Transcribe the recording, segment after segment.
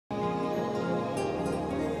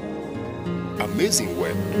Amazing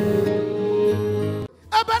word.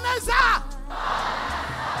 Ebenezer!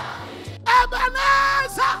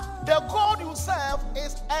 Ebenezer! The God you serve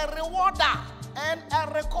is a rewarder and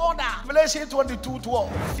a recorder. Revelation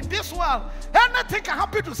 22:12. In this world, anything can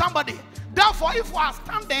happen to somebody. Therefore, if you are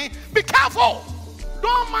standing, be careful.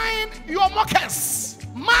 Don't mind your mockers.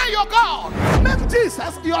 Mind your God. Make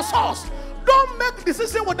Jesus your source. Don't make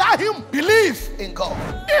decision without him. Believe in God.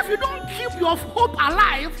 If you don't keep your hope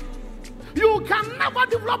alive, you can never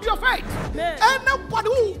develop your faith. Anybody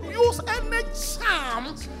who use any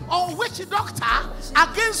charm or witch doctor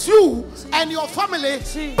against you and your family,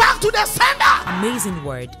 back to the sender. Amazing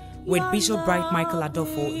word with Bishop Bright Michael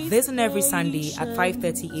Adofoh this and every Sunday at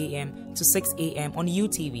 5:30 a.m. to 6 a.m. on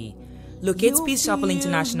UTV. Locate Peace Chapel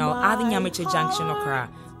International at the Nyamiche Junction, Okra,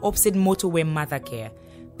 opposite Motorway Mother Care.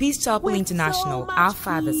 Peace Chapel International, our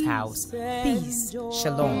Father's house. Peace.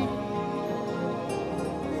 Shalom.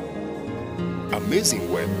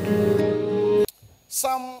 Amazing word.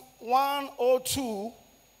 Psalm 102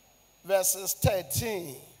 verses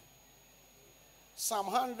 13.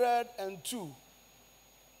 Psalm 102.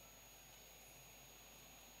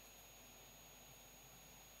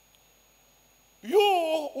 You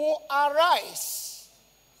will arise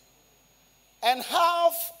and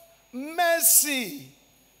have mercy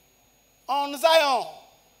on Zion,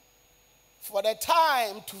 for the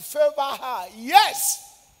time to favor her. Yes,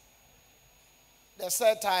 the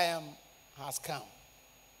set time has come.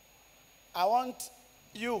 I want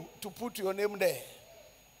you to put your name there.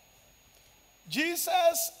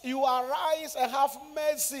 Jesus, you arise and have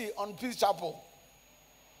mercy on Peace Chapel,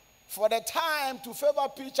 for the time to favor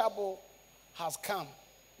Peace Chapel has come.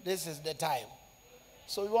 This is the time.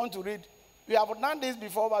 So we want to read. We have done this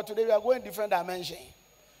before, but today we are going different dimension.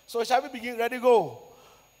 So shall we begin? Ready, go.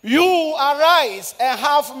 You arise and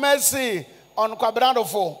have mercy on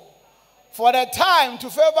Adofoh, for the time to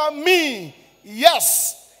favor me.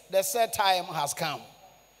 Yes, the set time has come.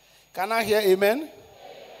 Can I hear amen? Amen.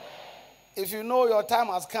 If you know your time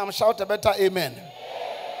has come, shout a better amen. Amen.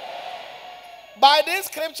 By this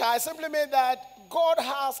scripture, I simply mean that God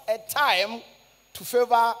has a time to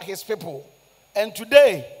favor his people. And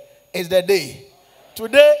today is the day.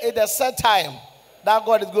 Today is the set time that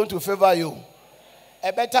God is going to favor you.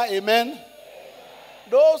 A better amen. Amen.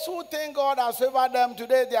 Those who think God has favored them,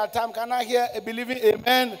 today their time. Can I hear a believing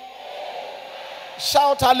amen? Amen.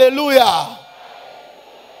 Shout hallelujah. Hallelujah.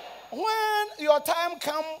 When your time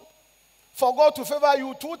comes for God to favor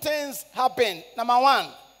you, two things happen. Number one,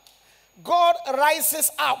 God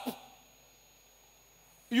rises up.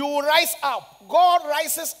 You rise up. God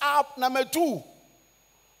rises up. Number two,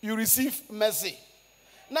 you receive mercy.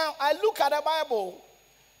 Now, I look at the Bible,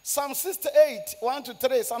 Psalm 68,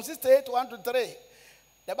 1-3. Psalm 68, 1-3.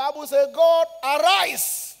 The Bible says, God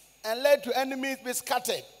arise and let your enemies be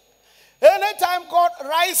scattered. Anytime God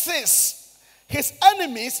rises, his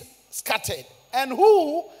enemies scattered. And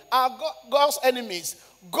who are God's enemies?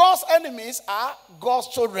 God's enemies are God's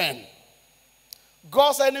children.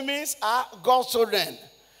 God's enemies are God's children.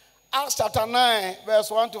 Acts chapter 9, verse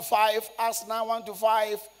 1-5, Acts 9,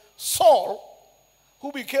 1-5, Saul,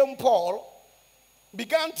 who became Paul,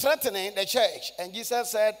 began threatening the church. And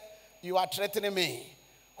Jesus said, you are threatening me.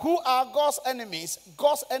 Who are God's enemies?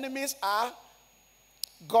 God's enemies are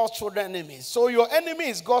God's children enemies. So your enemy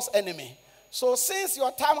is God's enemy. So since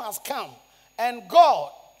your time has come, and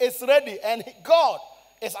God is ready, and God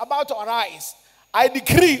is about to arise, I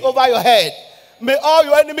decree over your head, may all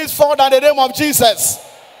your enemies fall down in the name of Jesus.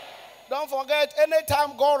 Don't forget,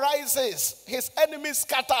 anytime God rises, his enemies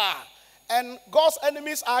scatter. And God's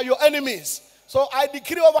enemies are your enemies. So I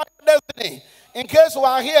decree over your destiny. In case you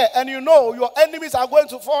are here and you know your enemies are going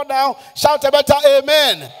to fall down, shout a better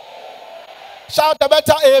amen. Amen. Shout a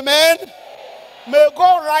better amen. Amen. May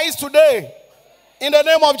God rise today in the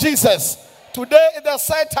name of Jesus. Today is the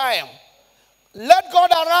set time. Let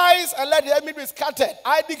God arise and let the enemy be scattered.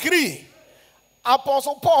 I decree.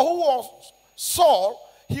 Apostle Paul, who was Saul,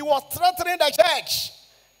 he was threatening the church,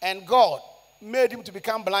 and God made him to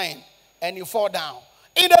become blind, and he fall down.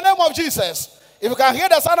 In the name of Jesus, if you can hear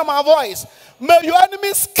the sound of my voice, may your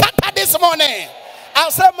enemies scatter this morning. I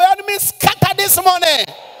said, may your enemies scatter this morning.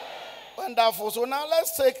 Wonderful. So now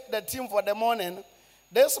let's take the theme for the morning.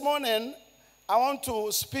 This morning, I want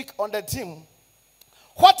to speak on the theme,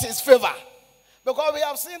 what is favor? Because we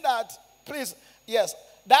have seen that, please, yes,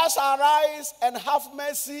 thou shalt arise and have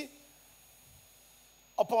mercy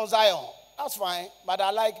upon Zion. That's fine, but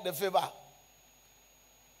I like the favor.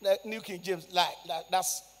 The New King James,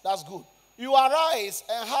 that's good. You arise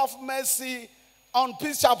and have mercy on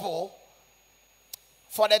Peace Chapel,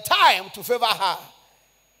 for the time to favor her.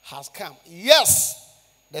 has come. Yes,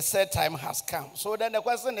 the set time has come. So then the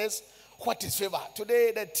question is, what is favor?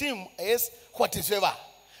 Today the theme is, what is favor?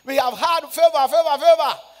 We have had favor, favor,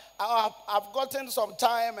 favor. I've gotten some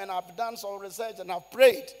time and I've done some research and I've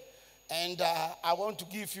prayed. And I want to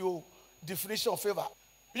give you definition of favor.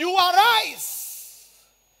 You arise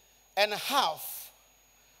and have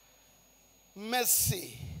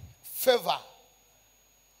mercy, favor,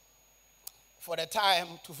 for the time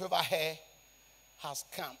to favor her has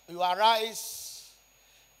come. You arise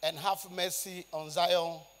and have mercy on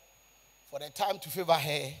Zion, for the time to favor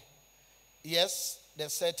her. Yes, the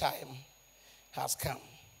set time has come.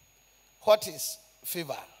 What is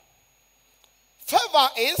favor? Favor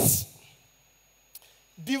is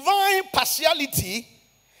divine partiality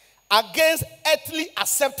against earthly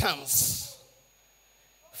acceptance.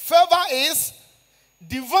 Favor is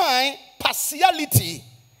divine partiality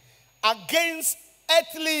against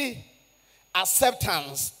earthly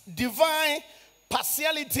acceptance. Divine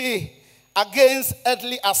partiality against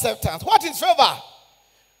earthly acceptance. What is favor?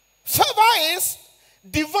 Favor is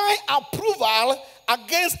divine approval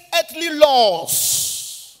against earthly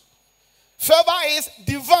laws. Favor is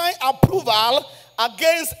divine approval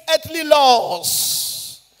against earthly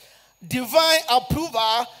laws. Divine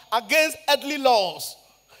approval against earthly laws.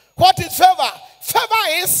 What is favor?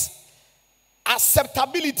 Favor is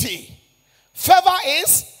acceptability. Favor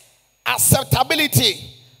is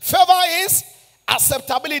acceptability. Favor is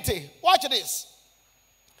acceptability. Watch this.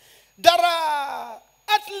 There are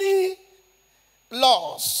earthly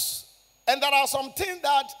laws, and there are some things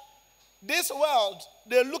that this world,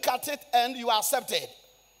 they look at it and you accept it.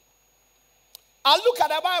 I look at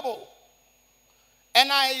the Bible and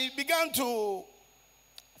I began to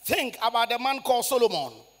think about the man called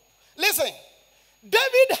Solomon. Listen,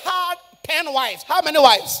 David had 10 wives. How many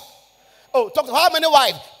wives? Oh, talk to how many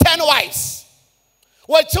wives? 10 wives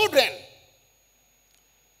with children.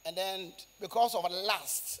 And then because of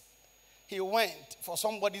lust, he went for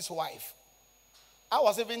somebody's wife. I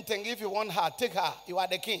was even thinking, if you want her, take her. You are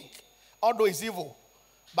the king. Although it's evil.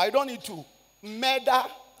 But you don't need to murder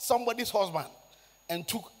somebody's husband and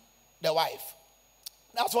took the wife.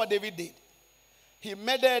 That's what David did. He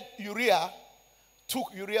murdered Uriah, took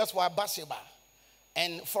Uriah's wife Bathsheba.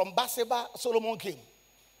 And from Bathsheba, Solomon came.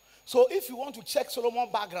 So if you want to check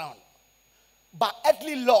Solomon's background, by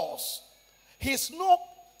earthly laws, he's not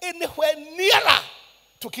anywhere nearer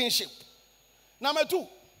to kingship. Number 2,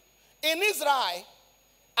 in Israel,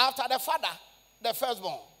 after the father, the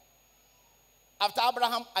firstborn, after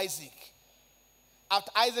Abraham, Isaac.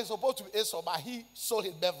 After Isaac supposed to be Esau, but he sold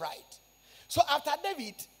his birthright. So after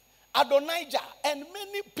David, Adonijah, and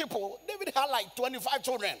many people, David had like 25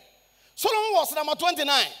 children. Solomon was number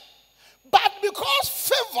 29. But because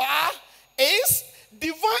favor is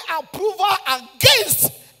divine approval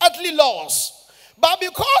against earthly laws, but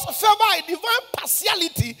because favor is divine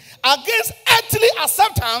partiality against earthly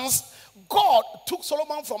acceptance, God took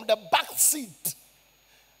Solomon from the back seat.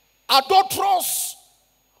 Adofoh's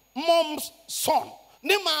mom's son.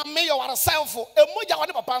 When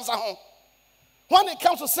it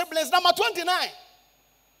comes to siblings, number 29,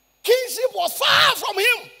 kingship was far from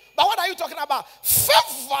him. But what are you talking about?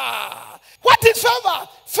 Favor. What is favor?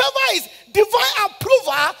 Favor is divine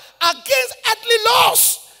approval against earthly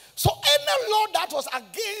laws. So any law that was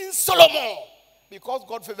against Solomon, because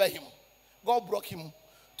God favored him, God brought him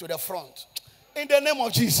to the front. In the name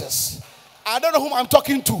of Jesus. I don't know whom I'm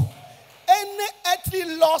talking to. Any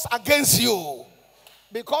earthly laws against you,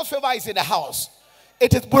 because favor is in the house,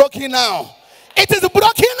 it is broken now. It is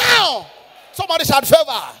broken now. Somebody shout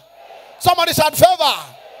favor. Somebody shout favor.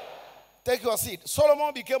 Take your seat.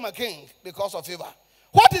 Solomon became a king because of favor.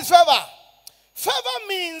 What is favor? Favor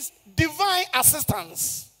means divine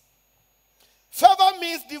assistance. Favor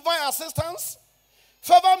means divine assistance.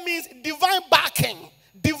 Favor means divine backing.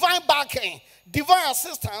 Divine backing. Divine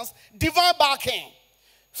assistance. Divine backing.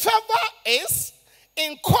 Favor is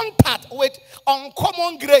in contact with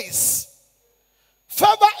uncommon grace.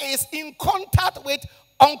 Favor is in contact with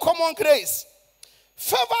uncommon grace.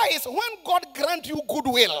 Favor is when God grants you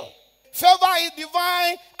goodwill. Favor is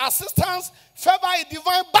divine assistance. Favor is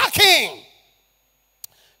divine backing.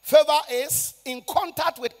 Favor is in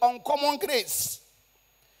contact with uncommon grace.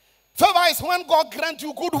 Favor is when God grants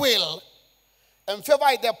you goodwill. And favor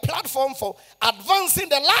is the platform for advancing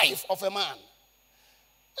the life of a man.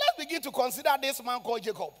 Let's begin to consider this man called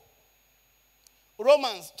Jacob.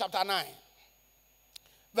 Romans chapter 9.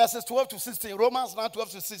 Verses 12 to 16. Romans 9, 12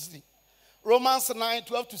 to 16. Romans 9,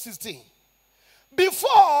 12 to 16.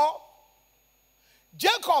 Before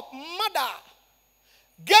Jacob's mother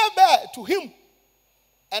gave birth to him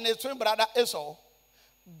and his twin brother Esau,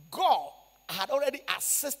 God had already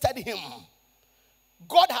assisted him.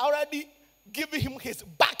 God had already given him his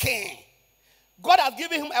backing. God has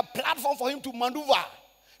given him a platform for him to maneuver.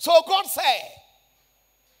 So God said,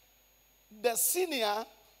 the senior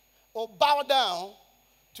will bow down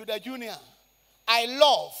to the junior. I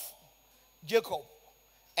love Jacob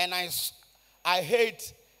and I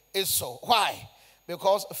hate Esau. Why?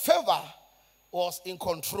 Because Favour was in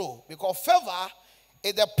control. Because Favour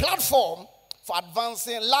is the platform for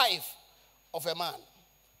advancing life of a man.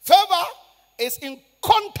 Favour is in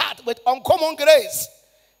contact with uncommon grace.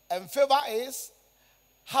 And Favour is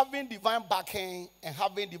having divine backing and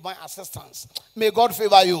having divine assistance. May God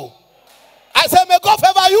favor you. I say, may God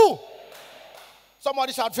favor you.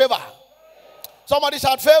 Somebody shout favor. Somebody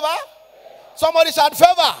shout favor. Somebody shout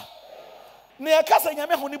favor. Ne kasa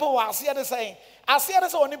nyame honipo wa ase de say. Ase de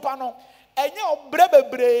say onipa no enye obre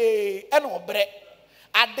bebre e na obre.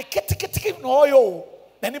 Ade keteketeke no yo.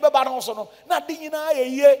 Na ni beba no so no. Na de nyina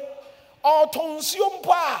yeye. Otonsuo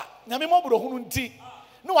mpo a nyame mobro hunu nti.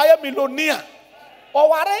 No waye millionaire.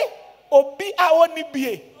 Oware obi a oni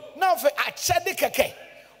bie. Na fe achede keke.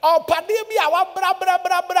 Opade bi a wa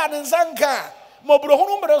bra nzanka. Mobro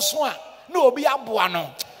hunu mreso a na obi aboa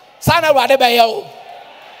no. Sana wade be ye o.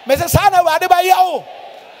 Me say sana wade be ye o.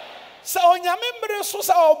 Se onyame mreso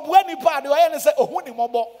se oboa nipa de oye ne se ohuni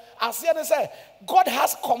mobo. Ase ne say God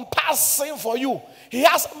has compassion for you. He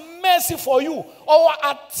has mercy for you. Or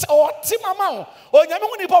timama onyame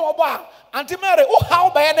huni pa mobo a antimere o how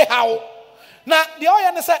be ne how. Na de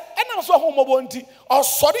oye ne say enam so ho mobo nti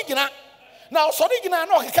osori gina. Na osori gina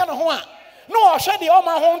na okeka ne ho a na ohwe de o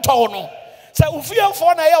ma ho nto no. Se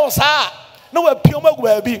ufiefo na ye o saa na wa piom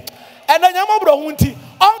agua bi. Ena nyama bro ho nti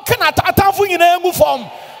onke na tatanfo nyina engu form.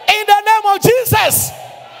 In the name of Jesus.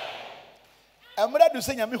 Emre do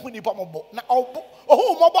say nyame hu nipa mobo. Na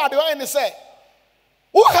ohu mobo ade oye ne say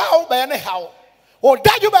wo how be ne how. O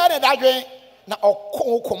dadwo be ne dadwen na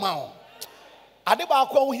okoma o. Ade ba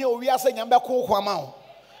akwa wo hia owi ase nyame ko kwama o.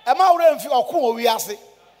 E ma wore mfi okon owi ase.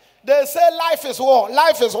 They say life is war.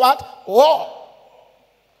 Life is what? War.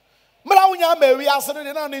 Mra unya ma wi ase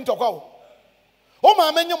ne na ni ntokwa o. O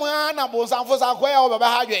ma menye mo na bo sanfo sa kwa ya o baba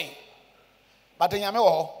ha dwen. But nyame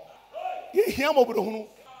wo. Ye hia mo bro hunu.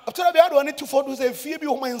 After be ado ne tufo do say fie bi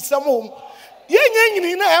ho nsam o. Ye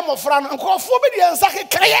nyanyini na e mofra no nkofo bi de nsa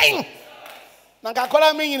kekreyen. Na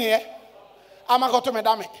kakola me nyini e. Amakoto me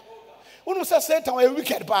dame. Unu say Satan we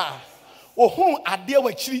wicked pa. Ohun ade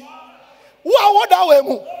wa chiri. Wo a wo da we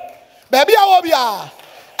mu. Baby a wo bia.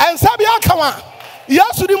 Ensa bia kama.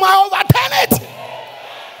 Yesu di ma overturn it.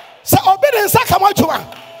 Say obi de nsa kama tuma.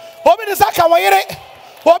 Obi de nsa kama yere.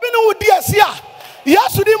 Obi no wudi asia.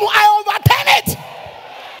 Yesu di mu I overturn it.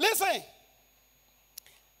 Listen.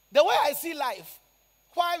 The way I see life,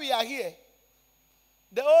 why we are here,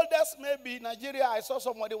 the oldest maybe Nigeria, I saw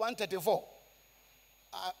somebody 134.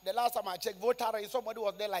 The last time I checked, voter somebody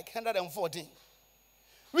was there like 114.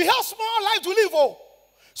 We have small life to live. Oh.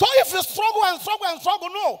 So if you struggle and struggle and struggle,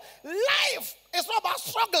 no. Life is not about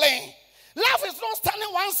struggling. Life is not standing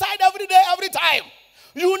one side every day, every time.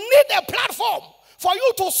 You need a platform for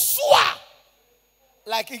you to soar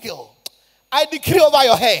like eagle. I decree over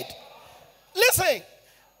your head. Listen,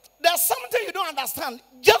 there's something you don't understand.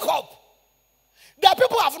 Jacob, the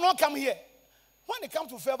people have not come here. When it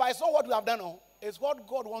comes to favor, it's not what we have done. No. It's what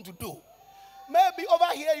God wants to do. Maybe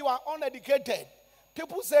over here you are uneducated.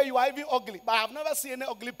 People say you are even ugly, but I have never seen any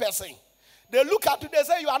ugly person. They look at you, they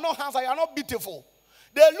say you are not handsome, you are not beautiful.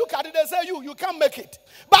 They look at you, they say you can't make it.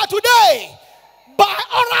 But today, by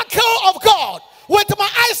oracle of God, with my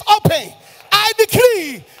eyes open, I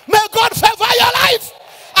decree, may God favor your life.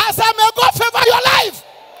 I say, may God favor your life.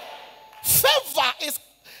 Favor is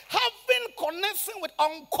having connection with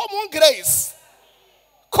uncommon grace.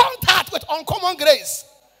 Contact with uncommon grace.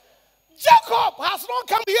 Jacob has not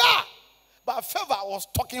come here, but favor was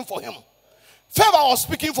talking for him. Favor was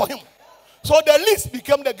speaking for him. So the least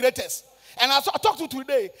became the greatest. And as I talk to you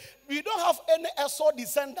today, we don't have any Esau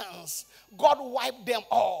descendants. God wiped them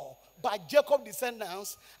all. But Jacob's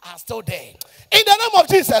descendants are still there. In the name of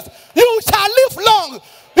Jesus, you shall live long.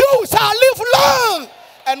 You shall live long.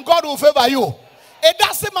 And God will favor you. It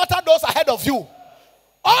doesn't matter those ahead of you.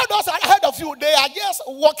 All those ahead of you, they are just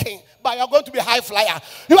walking. But you are going to be a high flyer.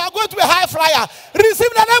 You are going to be a high flyer. Receive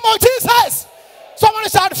the name of Jesus. Someone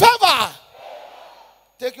shout favor.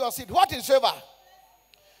 Take your seat. What is favor?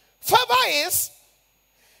 Favor is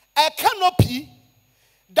a canopy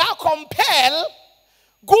that compels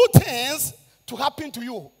good things to happen to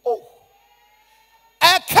you. Oh.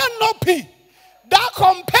 A canopy that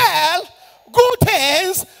compels good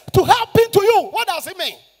things to happen to you. What does it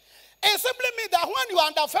mean? It simply means that when you are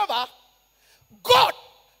under favor, God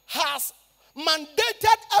has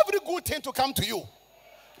mandated every good thing to come to you.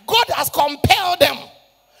 God has compelled them.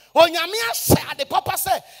 Onyamia said the papa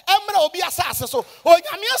say, Emre obi asase so.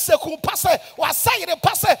 Onyamia se ku pase, wasai the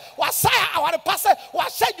pase, wasai our pase,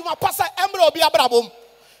 wasai you pase, Emre obi abrabom.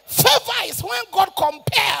 Favor is when God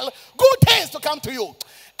compel good things to come to you.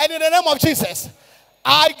 And in the name of Jesus,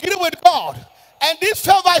 I agree with God. And this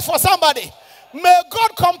favor is for somebody. May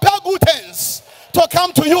God compel good things to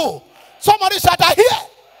come to you. Somebody shout, I hear.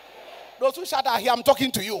 Those who shout, I hear, I'm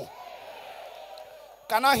talking to you.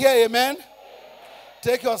 Can I hear amen?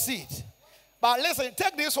 Take your seat. But listen,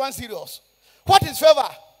 take this one serious. What is favor?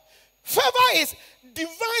 Favor is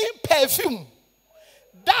divine perfume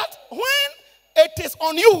that when it is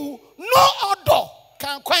on you, no odor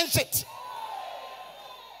can quench it.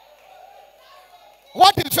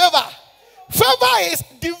 What is favor? Favor is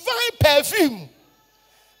divine perfume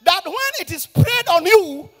that when it is sprayed on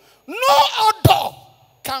you, no odor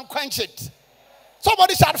can quench it.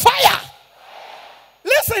 Somebody shout fire.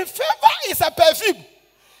 Listen, favor is a perfume.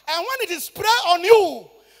 And when it is sprayed on you,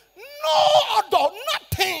 no odor,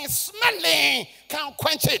 nothing smelling can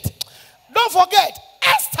quench it. Don't forget,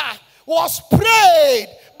 Esther was sprayed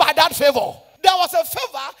by that favor. There was a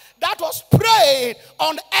favor that was sprayed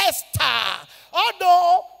on Esther.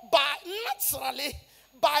 Although naturally,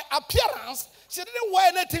 by appearance, she didn't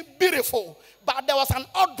wear anything beautiful. But there was an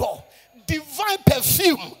odor, divine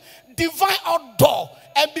perfume, divine odor.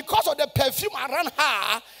 And because of the perfume around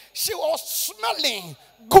her, she was smelling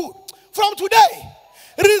good. From today,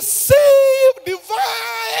 receive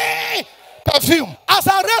divine perfume. As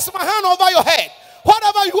I rest my hand over your head,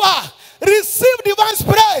 whatever you are, receive divine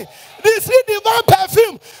spray, receive divine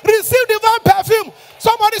perfume, receive divine perfume.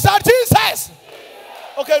 Somebody say, Jesus.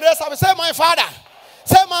 Okay, rest up. Say, my Father.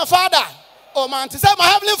 Say, my Father. Oh, man. Say, my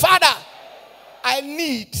Heavenly Father. I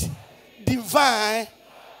need divine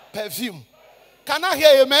perfume. Can I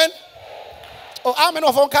hear amen? Oh, amen.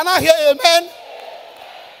 Can I hear amen?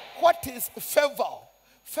 What is favor?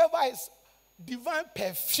 Favor is divine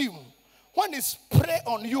perfume. When it's spray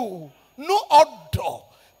on you, no odor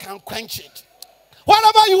can quench it.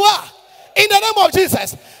 Whatever you are, in the name of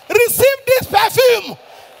Jesus, receive this perfume.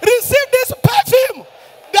 Receive this perfume.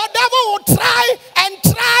 The devil will try and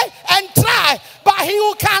try and try, but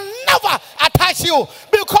he can never attach you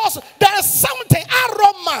because there is something,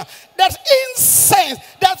 aroma, there's incense,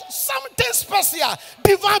 there's something special.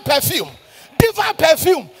 Divine perfume. Divine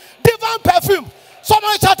perfume. Divine perfume.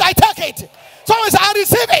 Someone said, I take it. Someone said, I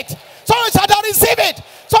receive it. Someone said, I receive it.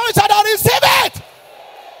 Someone said, I receive it.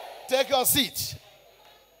 Take your seat.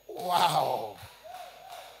 Wow.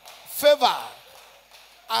 Favor.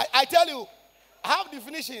 I tell you, I have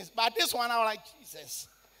definitions, but this one I'm like, Jesus.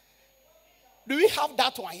 Do we have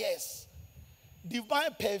that one? Yes.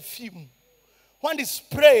 Divine perfume. When they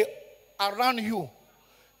spray around you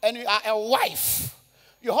and you are a wife,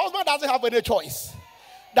 your husband doesn't have any choice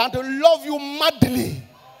than to love you madly.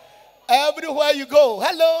 Everywhere you go.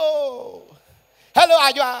 Hello. Hello,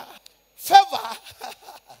 Ajwa. Favor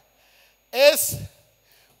is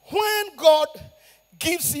when God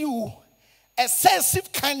gives you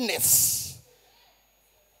excessive kindness.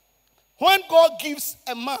 When God gives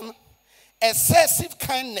a man excessive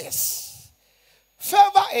kindness.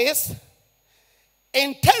 Favor is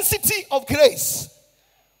intensity of grace.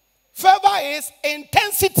 Favor is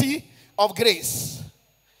intensity of grace.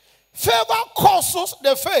 Favor causes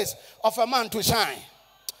the face of a man to shine.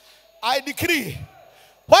 I decree,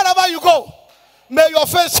 wherever you go, may your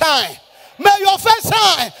face shine. May your face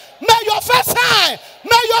shine. May your face shine.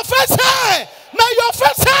 May your face shine. May your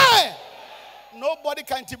face shine. Nobody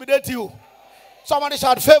can intimidate you. Somebody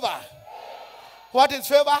shout favor. What is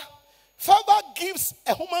favor? Favor gives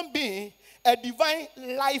a human being a divine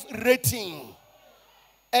life rating.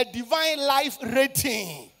 A divine life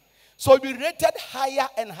rating. So you'll be rated higher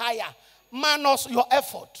and higher, minus your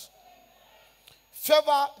effort.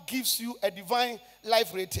 Favor gives you a divine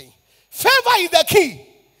life rating. Favor is the key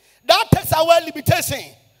that takes away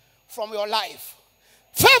limitation from your life.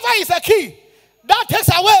 Favor is the key that takes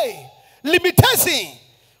away limitation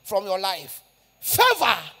from your life.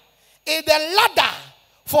 Favor is the ladder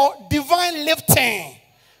for divine lifting.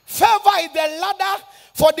 Favor is the ladder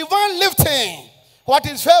for divine lifting. What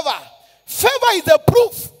is favor? Favor is the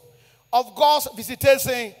proof of God's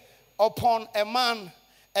visitation upon a man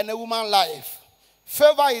and a woman's life.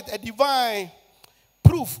 Favor is a divine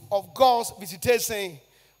proof of God's visitation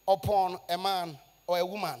upon a man or a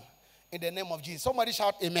woman in the name of Jesus. Somebody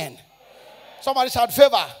shout amen. Somebody shout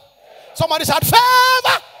favor. Somebody shout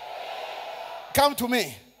favor. Come to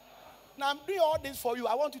me. Now I'm doing all this for you.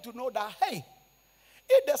 I want you to know that, hey,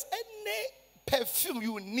 if there's any perfume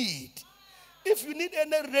you need, if you need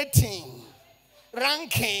any rating,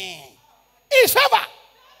 ranking, it's Favour.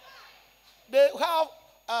 They have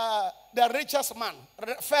the richest man,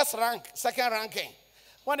 first rank, second ranking.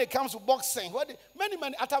 When it comes to boxing, many,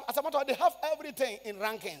 as a matter of, they have everything in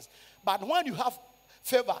rankings. But when you have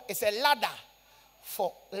Favour, it's a ladder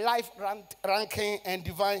for life ranking and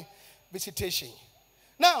divine visitation.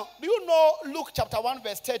 Now, do you know Luke chapter 1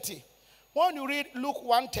 verse 30? When you read Luke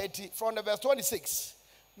 1:30 from the verse 26,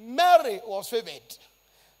 Mary was favored.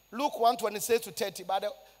 Luke 1:26 to 30, but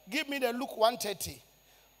give me the Luke 1:30.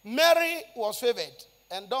 Mary was favored,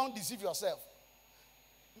 and don't deceive yourself.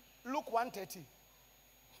 Luke 1:30.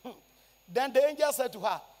 Then the angel said to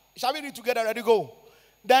her, shall we read together? Ready, go.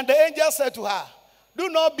 Then the angel said to her, do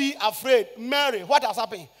not be afraid, Mary. What has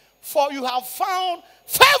happened? For you have found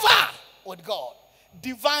favor with God.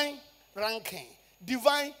 Divine ranking,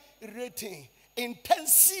 divine rating,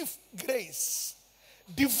 intensive grace,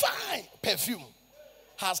 divine perfume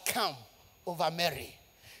has come over Mary.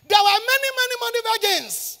 There were many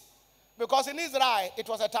virgins, because in Israel it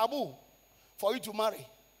was a taboo for you to marry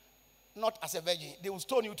not as a virgin. They will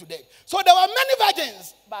stone you to death. So there were many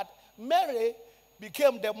virgins, but Mary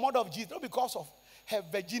became the mother of Jesus, not because of her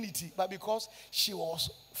virginity, but because she was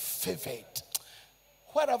favored.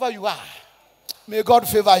 Wherever you are, may God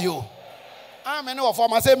favor you. Amen.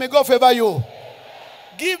 I say, may God favor you.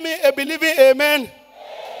 Give me a believing amen.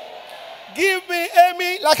 Give me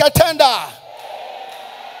amen like a tender.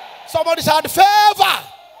 Somebody shout favor.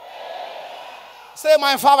 Say,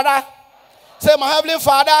 my Father. Say, my Heavenly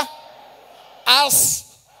Father.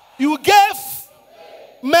 As you gave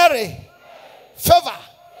Mary favor,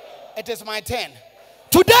 it is my turn.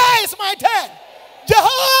 Today is my turn.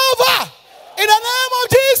 Jehovah, in the name of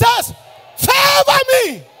Jesus, favor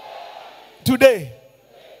me. Today,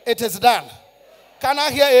 it is done. Can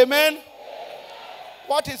I hear amen?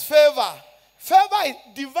 What is favor? Favor is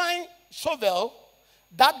divine shovel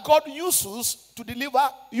that God uses to deliver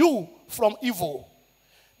you from evil.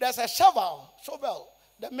 There's a shovel,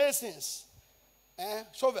 the masons,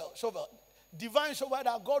 shovel, divine shovel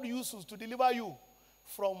that God uses to deliver you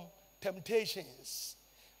from temptations.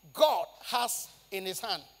 God has in his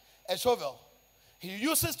hand a shovel. He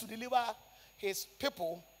uses to deliver his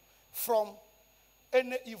people from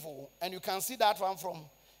any evil. And you can see that one from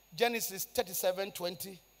Genesis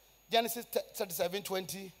 37:20, Genesis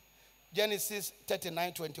 37:20, Genesis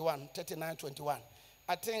 39:21.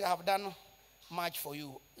 I think I have done much for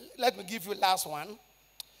you. Let me give you last one.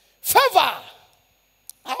 Favor.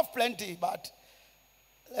 I have plenty, but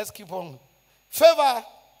let's keep on. Favor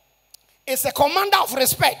is a commander of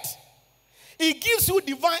respect. It gives you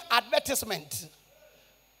divine advertisement.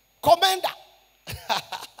 Commander.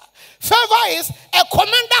 Favor is a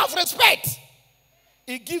commander of respect.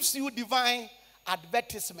 It gives you divine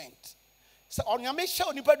advertisement. So on your mission,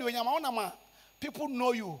 people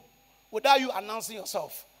know you without you announcing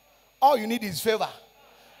yourself. All you need is favor.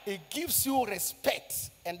 It gives you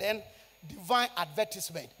respect and then divine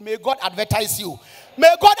advertisement. May God advertise you.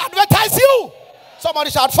 May God advertise you.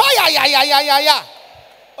 Somebody shout fire. Yeah.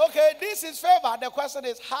 Okay, this is favor. The question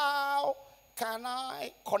is, how can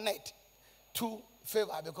I connect to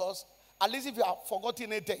favor? Because at least if you have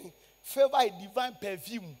forgotten anything, favor is divine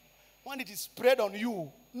perfume. When it is spread on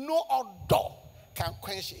you, no odor can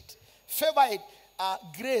quench it. Favor is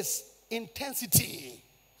grace, intensity.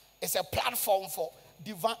 It's a platform for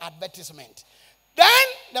divine advertisement. Then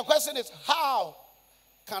the question is, how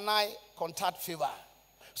can I contact favor?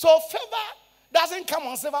 So favor doesn't come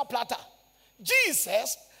on silver platter.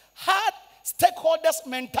 Jesus had stakeholders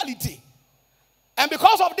mentality. And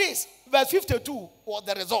because of this, verse 52 was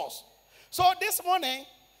the results. So this morning,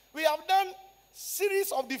 we have done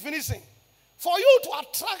series of definition. For you to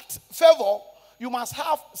attract favor, you must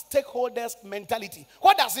have stakeholders mentality.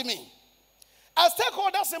 What does it mean? A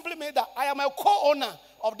stakeholder simply means that I am a co-owner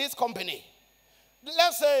of this company.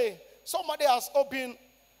 Let's say somebody has opened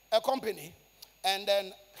a company and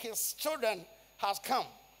then his children has come.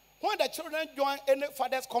 When the children join any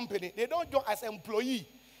father's company, they don't join as employee.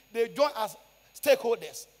 They join as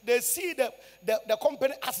stakeholders. They see the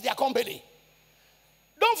company as their company.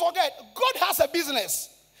 Don't forget, God has a business.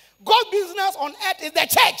 God's business on earth is the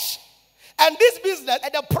church. And this business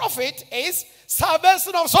and the profit is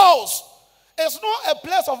salvation of souls. It's not a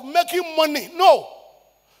place of making money. No.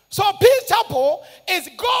 So Peace Chapel is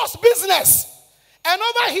God's business. And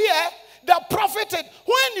over here, the profit is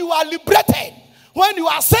when you are liberated, when you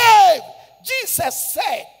are saved. Jesus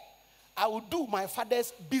said, I will do my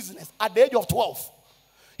father's business at the age of 12.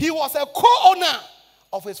 He was a co-owner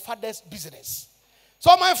of his father's business.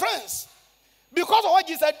 So, my friends, because of what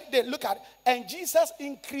Jesus said, they look at it, and Jesus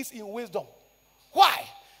increased in wisdom. Why?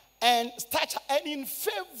 And stature and in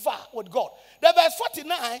favor with God. The verse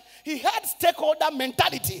 49, he had stakeholder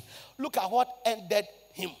mentality. Look at what ended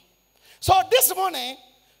him. So this morning,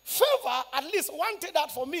 favor, at least one thing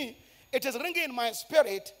that for me, it is ringing in my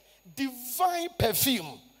spirit, divine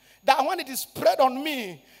perfume. That when it is spread on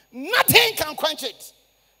me, nothing can quench it.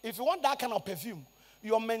 If you want that kind of perfume,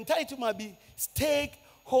 your mentality must be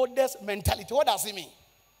stakeholders mentality. What does it mean?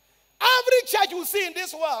 Every church you see in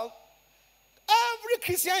this world, every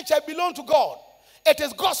Christian church belongs to God. It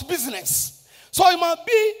is God's business. So you must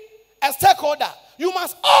be a stakeholder. You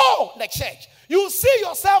must own the church. You see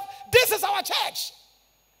yourself, this is our church.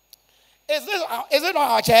 Is it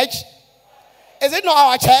not our church? Is it not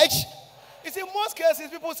our church? You see, in most cases,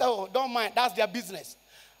 people say, oh, don't mind, that's their business.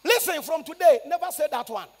 Listen, from today, never say that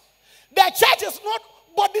one. The church is not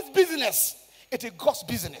body's business. It is God's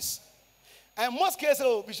business. And most cases,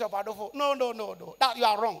 oh, Bishop Adofoh, no. That you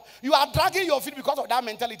are wrong. You are dragging your feet because of that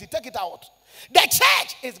mentality. Take it out. The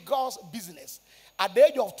church is God's business. At the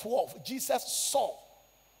age of 12, Jesus saw.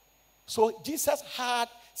 So Jesus had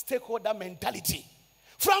stakeholder mentality.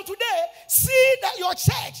 From today, see that your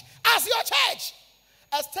church as your church.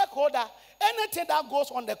 A stakeholder, anything that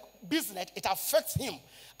goes on the business, it affects him,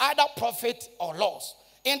 either profit or loss.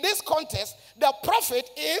 In this context, the profit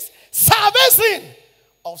is salvation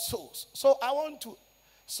of souls. So I want to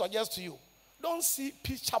suggest to you, don't see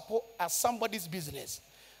Peace Chapel as somebody's business.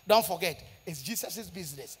 Don't forget, it's Jesus'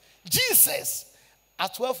 business. Jesus,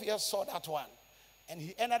 at 12 years, saw that one. And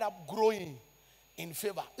he ended up growing in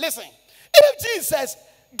favor. Listen, if Jesus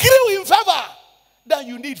grew in favor, then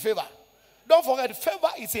you need favor. Don't forget, favor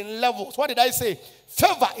is in levels. What did I say?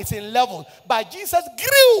 Favor is in levels. But Jesus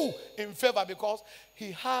grew in favor because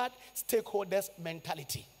he had stakeholders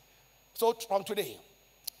mentality. So from today,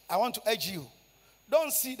 I want to urge you,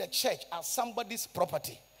 don't see the church as somebody's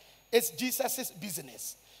property. It's Jesus'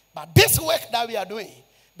 business. But this work that we are doing,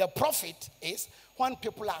 the profit is when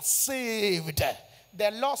people are saved.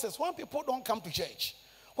 The loss is when people don't come to church.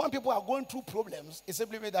 When people are going through problems, it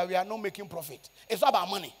simply means that we are not making profit. It's not about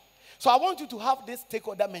money. So I want you to have this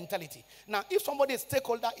stakeholder mentality. Now, if somebody is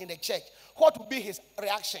stakeholder in the church, what will be his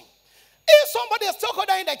reaction? If somebody is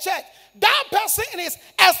stakeholder in the church, that person is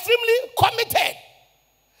extremely committed.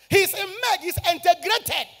 He's immersed, he's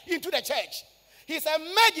integrated into the church. He's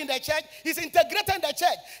immersed in the church, he's integrated in the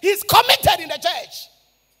church. He's committed in the church.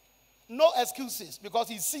 No excuses, because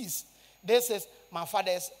he sees this is my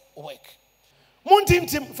father's work. Muntim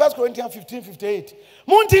tim, 1 Corinthians 15:58.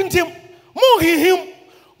 Muntim tim, munhihim,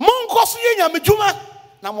 munkosu yenya mejuma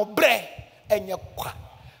na mo bre enye kwa.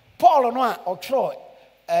 Paul no a otro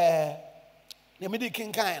ne medi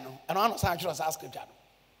kinkan no, and I san tro sa scripture no.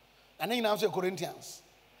 And then say Corinthians.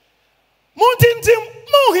 Muntim tim,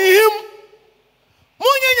 munhihim,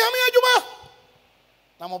 munyenya me adwuma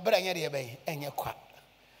na mo bre enye de be enye kwa.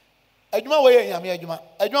 Adwuma we yenya me adwuma.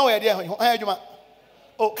 Adwuma we de adwuma.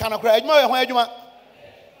 Oh, can I cry?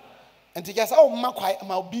 And to just oh, my quiet,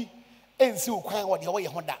 my be, and see who what the way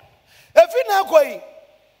you want that. If you now go,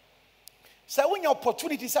 so when your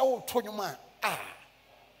opportunities are to your man,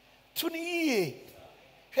 to the year,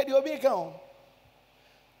 had you be gone?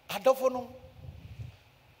 Adofoh,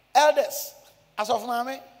 elders, as of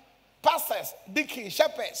mammy, pastors, deacons,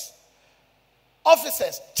 shepherds,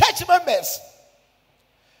 officers, church members,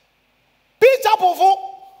 Peace Chapel,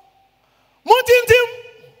 Muntim.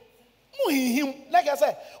 Him, like I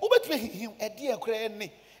said, between him, a dear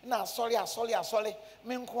cranny. Now, sorry,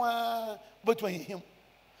 Minqua between him.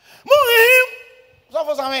 Him, so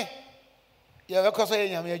for some, you have a cosay,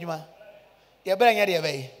 Yamajuma. You bring a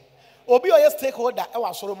day. Or be a stakeholder, I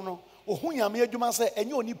was Solomono, or whom Yamajuma say, and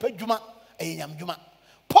you only pay Juma, a Yamjuma.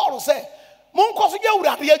 Paul said, Moncosia would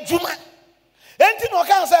have a Juma. Entino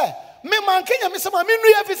can say, me man, can you miss some memory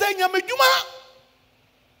if you say Yamajuma?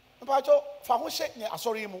 Pacho, Famushe,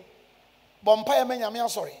 sorry. Bompire men, I'm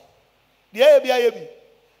sorry. The ABI.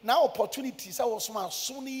 Now opportunities I was smart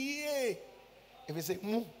soon. If you say,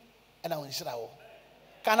 and I will shut out.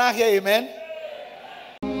 Can I hear amen?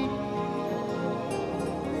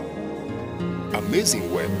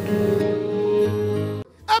 Amazing word.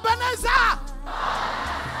 Ebenezer!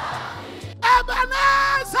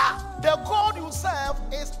 Ebenezer! The God you serve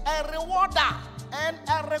is a rewarder and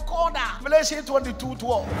a recorder. Revelation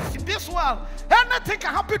 22:12. In this world, anything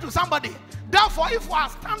can happen to somebody. Therefore, if you are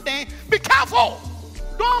standing, be careful.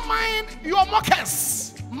 Don't mind your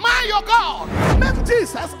mockers. Mind your God. Make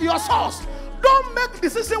Jesus your source. Don't make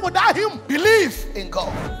decision without him. Believe in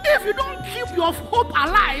God. If you don't keep your hope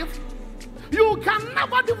alive, you can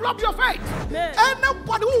never develop your faith.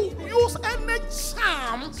 Anybody who use any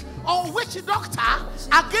charm or witch doctor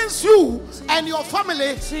against you and your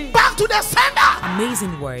family, back to the sender.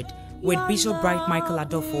 Amazing Word with Bishop Bright Michael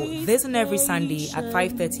Adofoh this and every Sunday at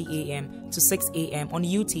 5:30 a.m. to 6 a.m. on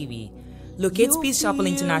UTV. Locate Peace Chapel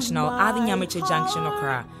International at the Nyamiche Junction,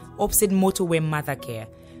 Accra, opposite Motorway Mother Care.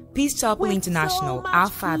 Peace Chapel International, our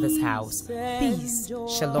Father's house. Peace.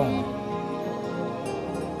 Shalom.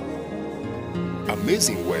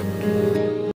 Amazing Word.